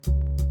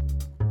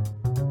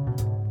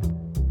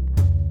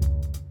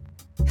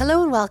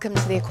Hello and welcome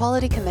to the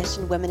Equality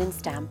Commission Women in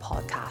STEM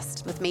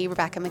podcast with me,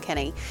 Rebecca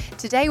McKinney.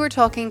 Today we're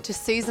talking to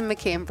Susan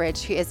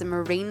McCambridge, who is a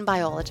marine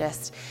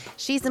biologist.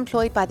 She's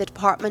employed by the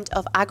Department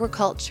of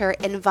Agriculture,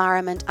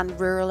 Environment and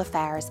Rural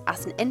Affairs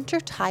as an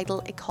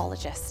intertidal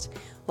ecologist.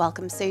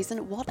 Welcome,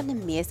 Susan. What an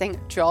amazing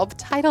job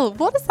title.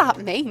 What does that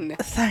mean?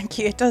 Thank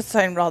you. It does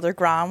sound rather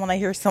grand when I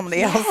hear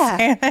somebody else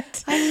saying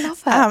it. I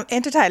love it.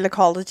 Intertidal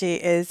ecology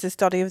is the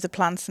study of the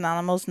plants and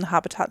animals and the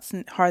habitats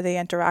and how they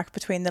interact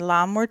between the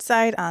landward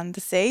side and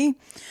the sea.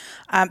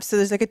 So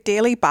there's like a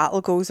daily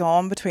battle goes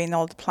on between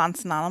all the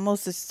plants and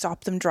animals to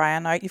stop them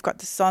drying out. You've got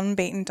the sun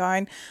beating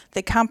down.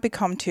 They can't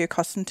become too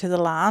accustomed to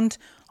the land.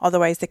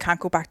 Otherwise, they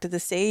can't go back to the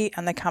sea,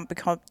 and they can't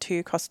become too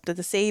accustomed to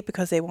the sea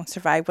because they won't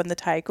survive when the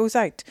tide goes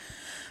out.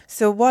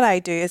 So what I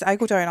do is I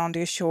go down onto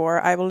a shore.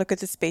 I will look at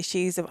the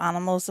species of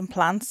animals and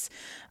plants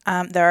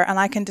there, and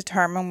I can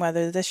determine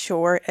whether this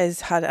shore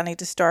has had any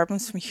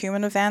disturbance from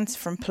human events,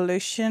 from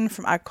pollution,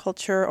 from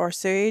agriculture or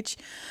sewage.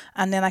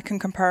 And then I can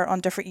compare it on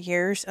different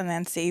years and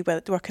then see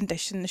what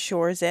condition the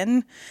shore is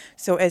in.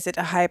 So is it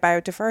a high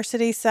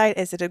biodiversity site?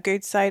 Is it a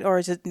good site? Or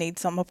does it need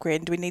some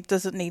upgrading?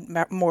 Does it need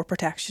more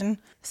protection?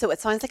 So it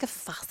sounds like a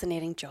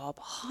fascinating job.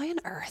 How on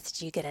earth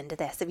did you get into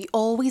this? Have you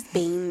always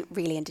been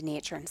really into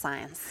nature and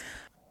science?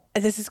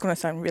 This is going to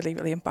sound really,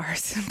 really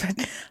embarrassing,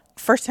 but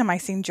first time I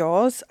seen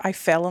Jaws, I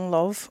fell in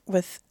love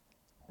with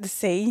the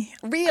sea.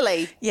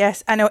 Really?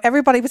 Yes, I know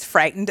everybody was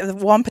frightened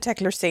of one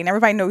particular scene.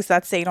 Everybody knows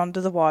that scene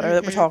under the water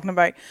that we're talking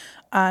about.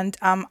 And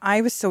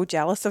I was so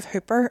jealous of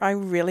Hooper. I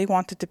really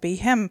wanted to be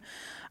him.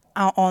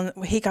 I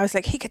was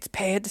like, he gets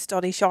paid to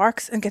study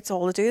sharks and gets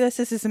all to do this.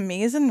 This is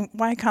amazing.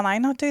 Why can't I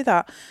not do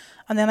that?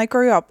 And then I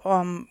grew up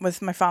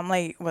with my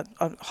family with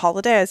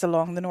holidays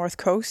along the north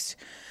coast.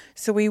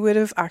 So we would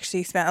have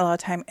actually spent a lot of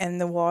time in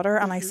the water,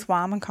 and I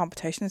swam in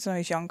competitions when I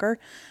was younger.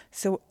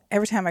 So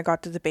every time I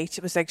got to the beach,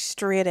 it was like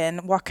straight in.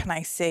 What can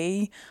I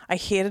see? I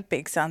hated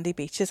big sandy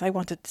beaches. I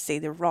wanted to see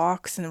the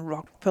rocks and the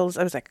rock pools.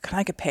 I was like, can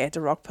I get paid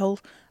to rock pool?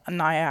 And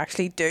now I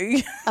actually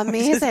do.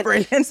 Amazing.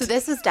 Brilliant. So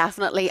this is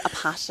definitely a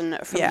passion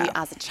from you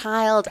as a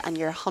child, and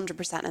you're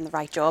 100% in the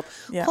right job.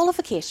 Yeah.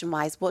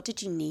 Qualification-wise, what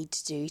did you need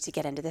to do to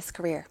get into this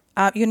career?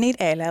 You need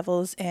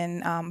A-levels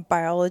in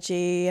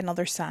biology and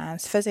other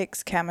science,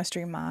 physics,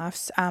 chemistry,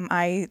 maths.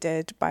 I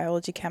did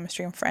biology,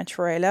 chemistry and French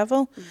for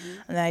A-level.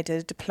 And then I did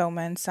a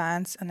diploma in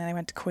science, and then I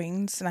went to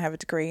Queen's and I have a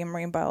degree in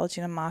marine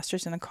biology and a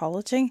master's in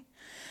ecology.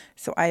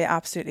 So I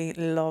absolutely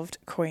loved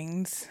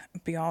Queen's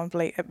beyond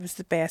belief. It was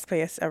the best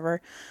place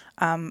ever.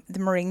 The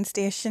marine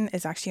station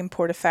is actually in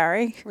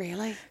Portaferry.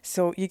 Really?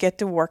 So you get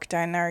to work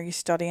down there, you're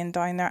studying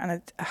down there, and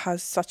it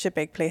has such a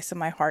big place in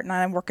my heart. And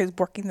I'm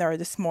working there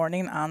this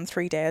morning and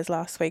 3 days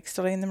last week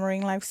studying the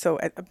marine life. So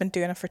I've been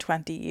doing it for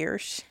 20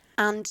 years.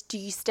 And do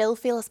you still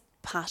feel as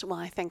passionate? Well,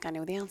 I think I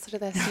know the answer to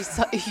this.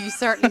 You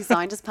certainly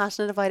sound as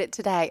passionate about it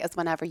today as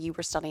whenever you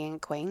were studying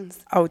at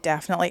Queen's. Oh,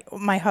 definitely.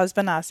 My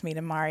husband asked me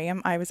to marry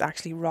him. I was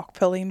actually rock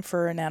pulling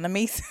for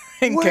anemones.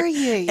 Were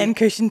you? In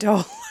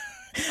Cushendall.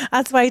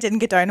 That's why I didn't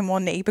get down on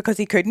one knee, because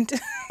he couldn't.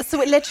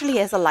 So it literally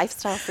is a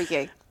lifestyle for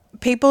you.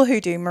 People who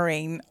do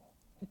marine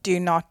do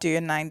not do a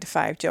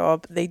 9-to-5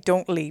 job. They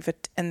don't leave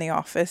it in the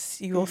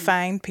office. You will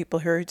find people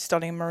who are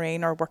studying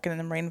marine or working in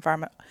the marine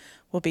environment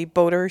will be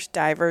boaters,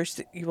 divers.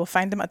 You will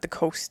find them at the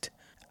coast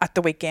at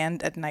the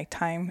weekend, at night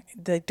time.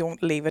 They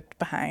don't leave it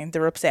behind.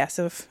 They're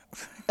obsessive.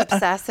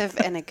 Obsessive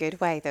in a good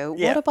way, though.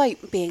 Yeah. What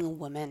about being a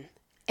woman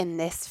in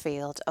this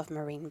field of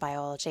marine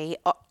biology?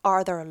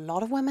 Are there a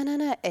lot of women in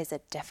it? Is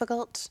it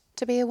difficult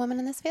to be a woman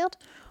in this field?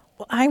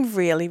 Well, I'm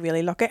really,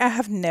 really lucky. I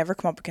have never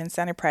come up against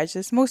any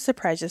prejudice. Most of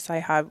the prejudice I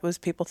had was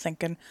people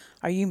thinking,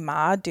 are you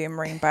mad doing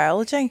marine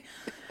biology?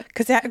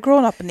 Because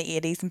growing up in the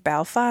 80s in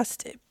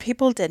Belfast,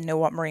 people didn't know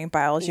what marine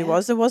biology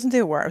was. It wasn't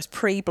aware. It was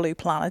pre-Blue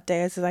Planet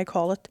days, as I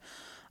call it,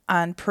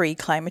 and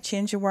pre-climate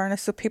change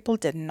awareness. So people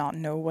did not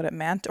know what it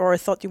meant, or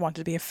thought you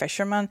wanted to be a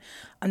fisherman.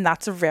 And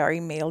that's a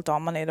very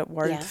male-dominated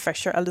world,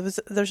 fisher.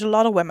 There's a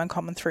lot of women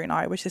coming through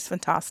now, which is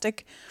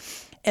fantastic.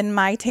 In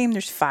my team,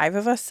 there's 5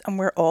 of us, and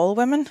we're all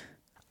women.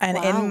 And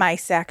in my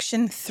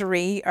section,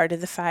 3 out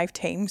of the 5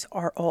 teams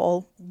are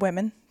all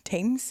women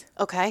teams.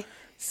 Okay.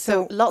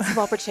 So lots of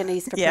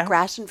opportunities for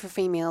progression for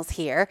females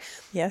here.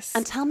 Yes.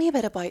 And tell me a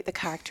bit about the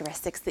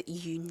characteristics that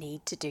you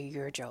need to do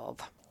your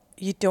job.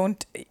 You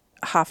don't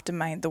have to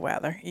mind the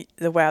weather.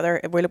 The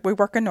weather, we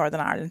work in Northern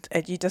Ireland.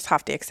 You just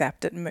have to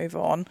accept it and move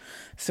on.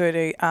 So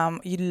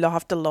you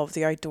have to love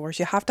the outdoors.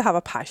 You have to have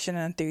a passion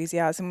and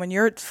enthusiasm. When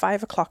you're at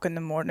 5 o'clock in the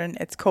morning,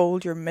 it's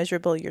cold, you're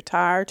miserable, you're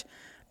tired.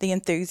 The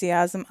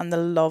enthusiasm and the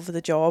love of the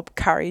job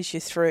carries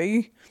you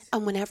through.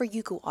 And whenever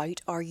you go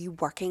out, are you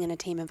working in a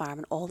team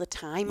environment all the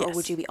time, or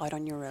would you be out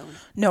on your own?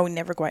 No,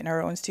 never go out on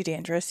our own. It's too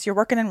dangerous. You're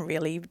working in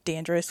really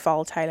dangerous,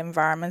 volatile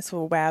environments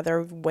with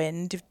weather,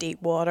 wind, deep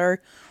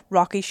water,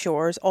 rocky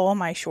shores. All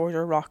my shores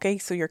are rocky,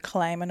 so you're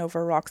climbing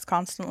over rocks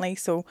constantly.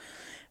 So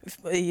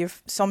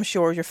you've some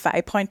shores, you're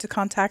 5 points of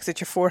contact, so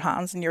it's your 4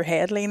 hands and your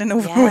head leaning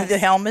over with the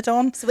helmet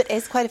on. So it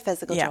is quite a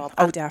physical job.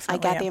 Oh,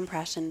 definitely. I get the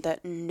impression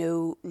that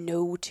no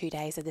 2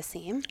 days are the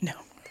same. No.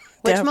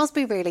 Which must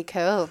be really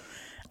cool.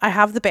 I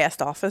have the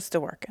best office to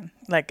work in.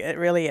 Like, it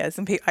really is.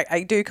 And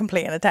I do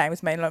complain at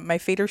times. My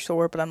feet are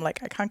sore, but I'm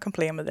like, I can't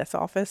complain with this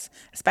office.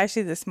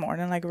 Especially this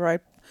morning, like we're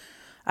out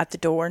at the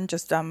door and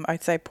just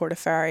outside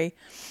Portaferry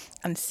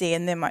and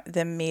seeing the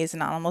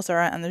amazing animals there.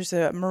 And there's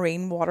a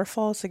marine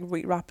waterfall, it's like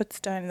wee rapids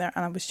down there.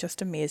 And it was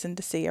just amazing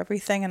to see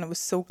everything. And it was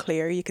so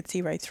clear, you could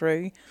see right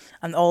through.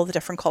 And all the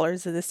different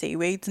colours of the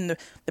seaweeds and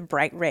the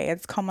bright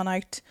reds coming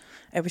out.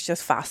 It was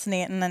just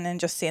fascinating. And then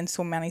just seeing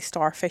so many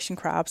starfish and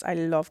crabs. I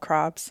love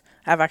crabs.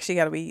 I've actually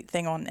got a wee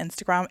thing on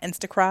Instagram,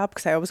 Instacrab,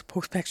 because I always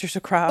post pictures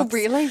of crabs. Oh,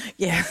 really?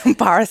 Yeah,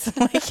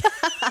 embarrassingly.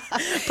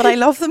 But I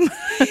love them.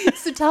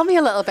 So tell me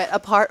a little bit,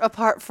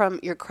 apart from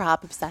your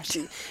crab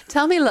obsession,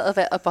 tell me a little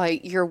bit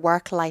about your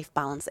work-life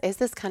balance. Is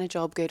this kind of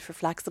job good for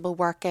flexible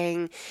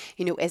working?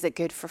 You know, is it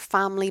good for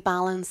family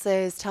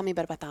balances? Tell me a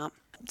bit about that.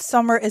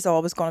 Summer is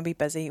always going to be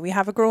busy. We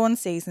have a growing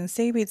season.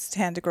 Seaweeds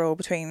tend to grow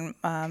between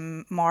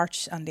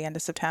March and the end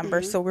of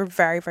September. So we're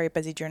very, very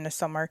busy during the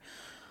summer.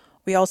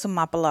 We also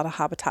map a lot of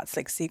habitats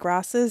like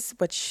seagrasses,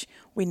 which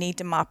we need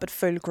to map at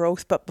full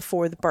growth, but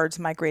before the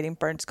migrating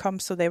birds come.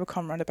 So they will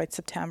come around about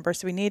September.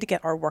 So we need to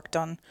get our work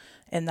done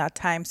in that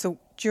time. So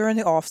during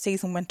the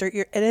off-season winter,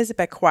 it is a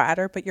bit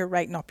quieter, but you're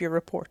writing up your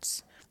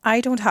reports.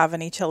 I don't have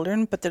any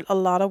children, but a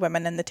lot of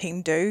women in the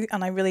team do,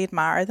 and I really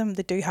admire them.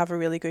 They do have a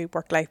really good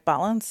work-life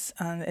balance,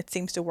 and it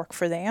seems to work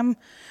for them.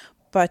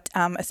 But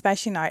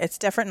especially now, it's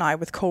different now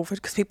with COVID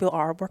because people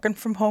are working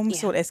from home,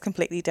 so it is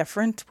completely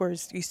different,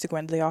 whereas you used to go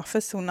into the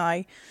office. So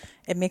now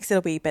it makes it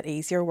a wee bit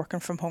easier working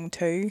from home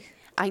too.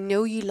 I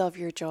know you love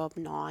your job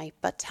now,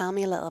 but tell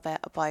me a little bit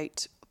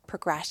about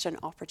progression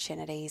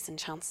opportunities and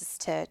chances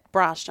to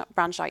branch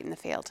out in the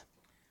field.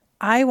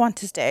 I want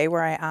to stay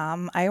where I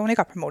am. I only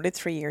got promoted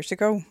 3 years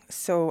ago,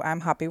 so I'm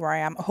happy where I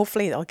am.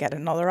 Hopefully I'll get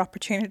another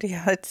opportunity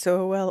at it.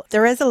 So, well,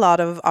 there is a lot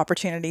of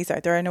opportunities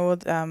out there. I know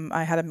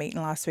I had a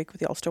meeting last week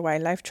with the Ulster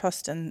Wildlife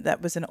Trust, and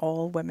that was an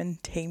all-women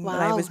team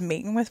that I was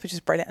meeting with, which is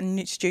brilliant. And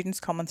new students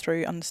coming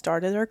through on the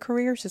start of their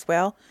careers as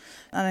well.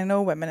 And I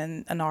know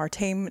women in our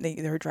team,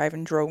 they're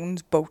driving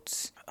drones,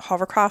 boats,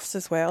 hovercrafts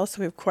as well. So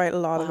we have quite a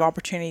lot of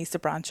opportunities to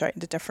branch out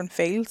into different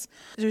fields.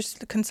 There's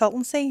the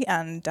consultancy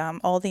and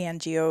all the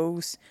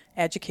NGOs,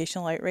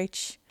 educational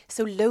outreach.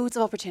 So loads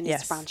of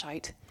opportunities to branch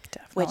out,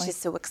 which is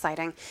so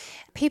exciting.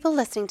 People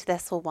listening to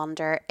this will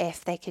wonder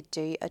if they could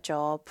do a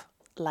job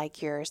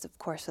like yours, of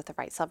course, with the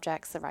right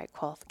subjects, the right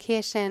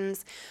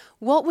qualifications.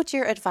 What would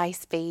your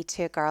advice be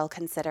to a girl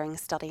considering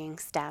studying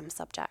STEM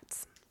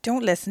subjects?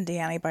 Don't listen to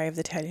anybody if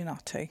they tell you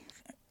not to,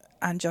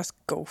 and just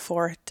go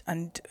for it.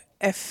 And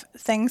if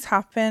things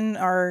happen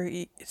or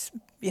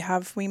you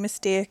have wee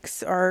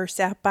mistakes or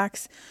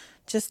setbacks,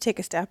 just take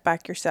a step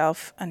back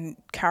yourself and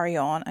carry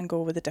on and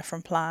go with a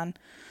different plan.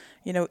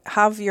 You know,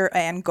 have your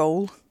end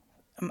goal.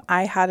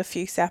 I had a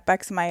few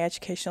setbacks in my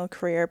educational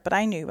career, but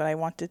I knew what I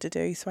wanted to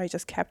do, so I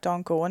just kept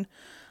on going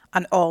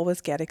and always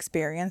get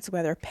experience,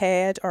 whether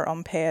paid or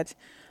unpaid.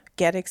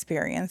 Get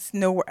experience.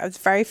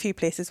 Very few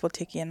places will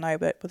take you in now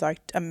without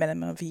a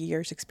minimum of a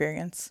year's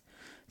experience.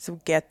 So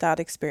get that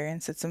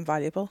experience. It's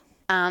invaluable.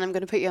 And I'm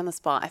going to put you on the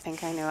spot. I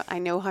think I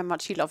know how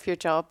much you love your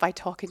job by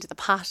talking to the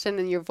passion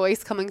and your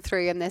voice coming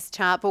through in this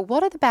chat. But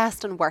what are the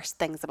best and worst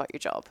things about your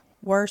job?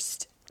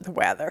 Worst, the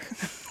weather.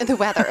 The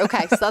weather.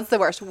 Okay, so that's the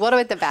worst. What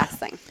about the best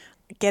thing?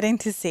 Getting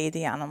to see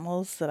the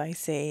animals that I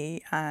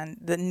see and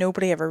that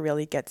nobody ever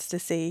really gets to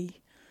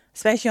see,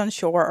 especially on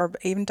shore or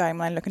even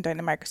downline looking down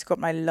the microscope.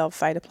 And I love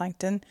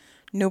phytoplankton.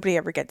 Nobody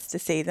ever gets to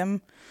see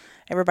them.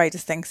 Everybody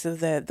just thinks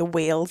of the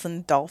whales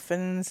and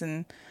dolphins,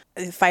 and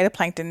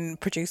phytoplankton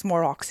produce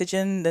more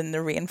oxygen than the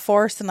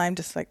rainforest, and I'm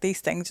just like, these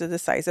things are the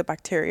size of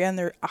bacteria and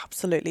they're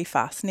absolutely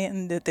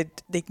fascinating. They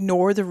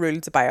ignore the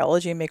rules of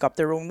biology and make up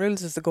their own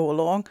rules as they go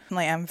along. And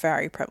I am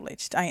very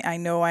privileged. I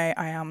know I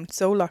am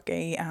so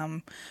lucky.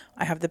 I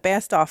have the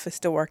best office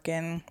to work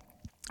in.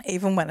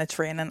 Even when it's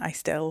raining, I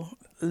still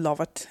love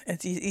it.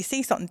 You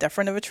see something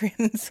different of it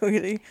raining, so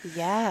you do.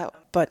 Yeah.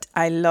 But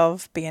I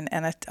love being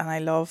in it, and I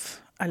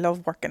love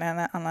working in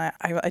it, and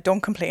I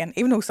don't complain.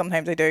 Even though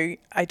sometimes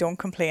I don't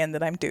complain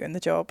that I'm doing the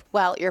job.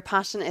 Well, your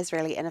passion is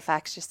really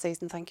infectious,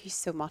 Susan. Thank you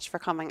so much for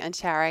coming and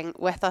sharing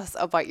with us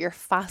about your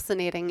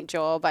fascinating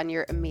job and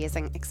your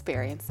amazing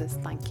experiences.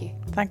 Thank you.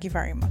 Thank you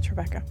very much,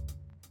 Rebecca.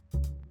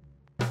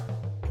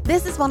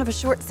 This is one of a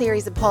short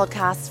series of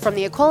podcasts from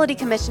the Equality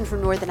Commission for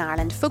Northern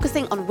Ireland,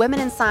 focusing on women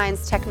in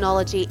science,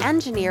 technology,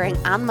 engineering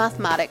and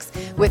mathematics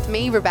with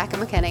me, Rebecca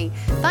McKinney.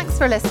 Thanks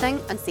for listening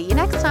and see you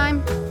next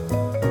time.